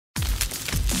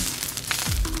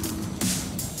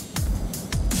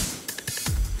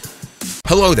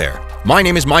Hello there, my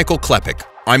name is Michael Klepik.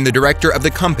 I'm the director of the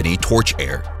company Torch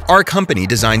Air. Our company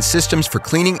designs systems for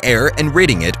cleaning air and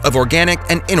ridding it of organic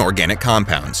and inorganic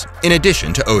compounds, in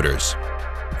addition to odors.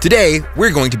 Today,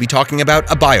 we're going to be talking about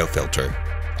a biofilter.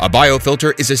 A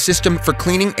biofilter is a system for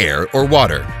cleaning air or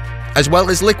water, as well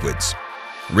as liquids,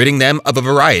 ridding them of a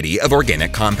variety of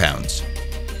organic compounds.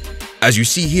 As you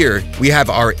see here, we have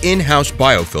our in-house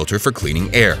biofilter for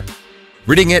cleaning air,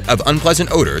 ridding it of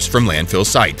unpleasant odors from landfill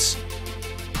sites.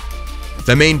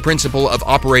 The main principle of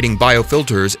operating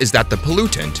biofilters is that the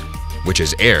pollutant, which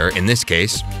is air in this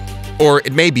case, or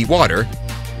it may be water,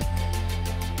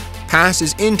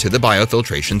 passes into the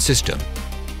biofiltration system.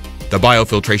 The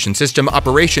biofiltration system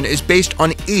operation is based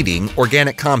on eating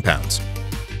organic compounds,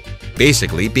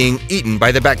 basically being eaten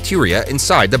by the bacteria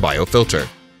inside the biofilter.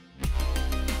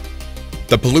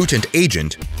 The pollutant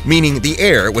agent, meaning the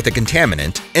air with a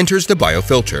contaminant, enters the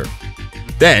biofilter.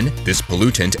 Then, this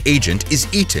pollutant agent is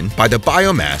eaten by the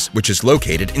biomass which is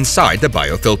located inside the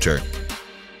biofilter.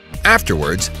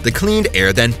 Afterwards, the cleaned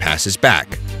air then passes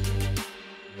back,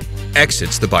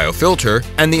 exits the biofilter,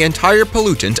 and the entire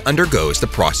pollutant undergoes the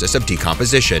process of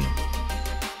decomposition.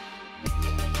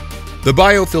 The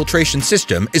biofiltration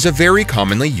system is a very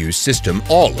commonly used system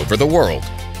all over the world.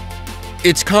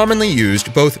 It's commonly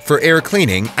used both for air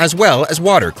cleaning as well as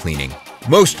water cleaning,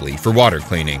 mostly for water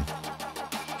cleaning.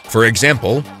 For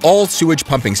example, all sewage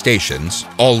pumping stations,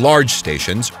 all large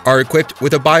stations, are equipped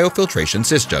with a biofiltration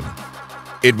system.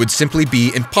 It would simply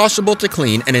be impossible to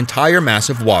clean an entire mass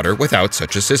of water without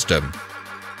such a system.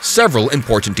 Several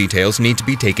important details need to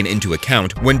be taken into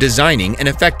account when designing an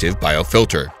effective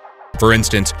biofilter. For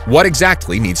instance, what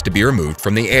exactly needs to be removed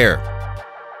from the air?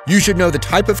 You should know the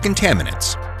type of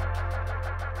contaminants.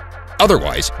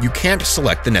 Otherwise, you can't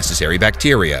select the necessary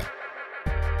bacteria.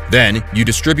 Then, you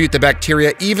distribute the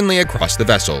bacteria evenly across the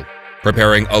vessel,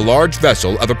 preparing a large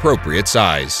vessel of appropriate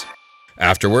size.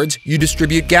 Afterwards, you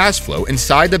distribute gas flow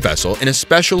inside the vessel in a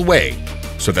special way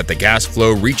so that the gas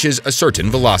flow reaches a certain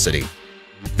velocity.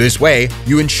 This way,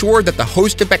 you ensure that the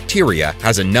host of bacteria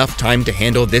has enough time to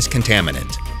handle this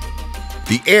contaminant.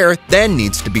 The air then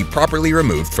needs to be properly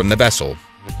removed from the vessel.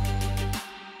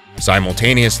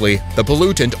 Simultaneously, the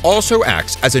pollutant also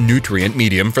acts as a nutrient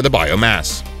medium for the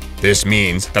biomass. This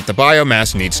means that the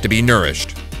biomass needs to be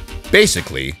nourished.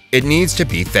 Basically, it needs to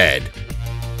be fed.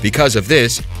 Because of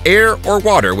this, air or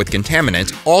water with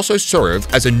contaminants also serve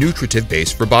as a nutritive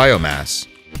base for biomass.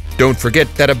 Don't forget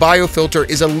that a biofilter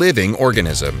is a living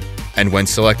organism, and when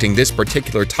selecting this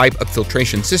particular type of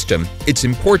filtration system, it's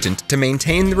important to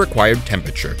maintain the required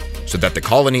temperature so that the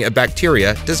colony of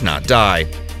bacteria does not die.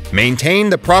 Maintain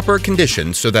the proper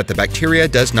conditions so that the bacteria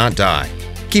does not die.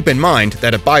 Keep in mind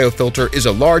that a biofilter is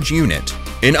a large unit.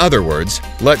 In other words,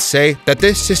 let's say that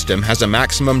this system has a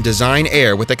maximum design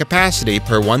air with a capacity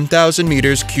per 1,000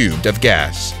 meters cubed of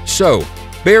gas. So,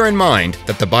 bear in mind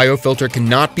that the biofilter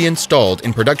cannot be installed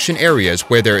in production areas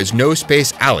where there is no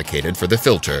space allocated for the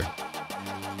filter.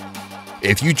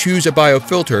 If you choose a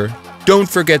biofilter, don't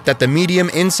forget that the medium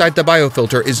inside the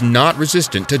biofilter is not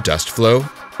resistant to dust flow,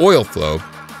 oil flow,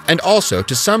 and also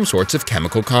to some sorts of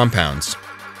chemical compounds.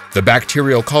 The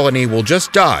bacterial colony will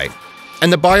just die, and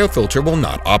the biofilter will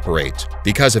not operate.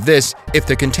 Because of this, if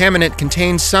the contaminant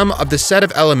contains some of the set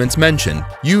of elements mentioned,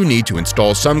 you need to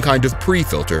install some kind of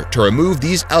pre-filter to remove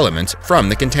these elements from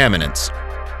the contaminants.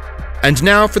 And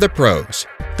now for the pros.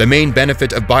 The main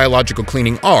benefit of biological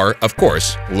cleaning are, of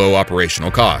course, low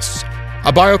operational costs.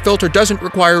 A biofilter doesn't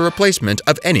require replacement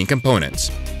of any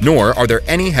components, nor are there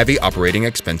any heavy operating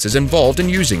expenses involved in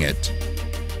using it.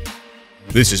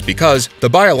 This is because the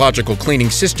biological cleaning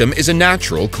system is a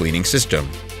natural cleaning system.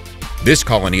 This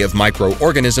colony of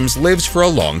microorganisms lives for a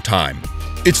long time.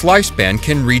 Its lifespan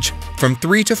can reach from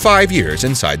 3 to 5 years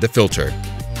inside the filter.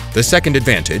 The second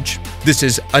advantage, this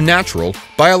is a natural,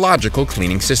 biological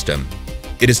cleaning system.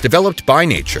 It is developed by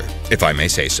nature, if I may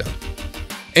say so.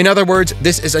 In other words,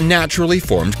 this is a naturally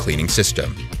formed cleaning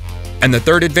system. And the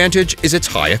third advantage is its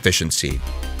high efficiency.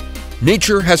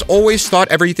 Nature has always thought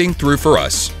everything through for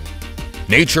us.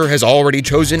 Nature has already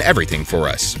chosen everything for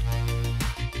us.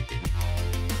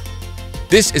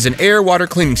 This is an air-water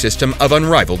cleaning system of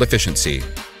unrivaled efficiency.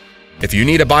 If you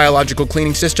need a biological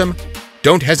cleaning system,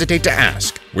 don't hesitate to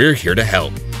ask. We're here to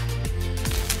help.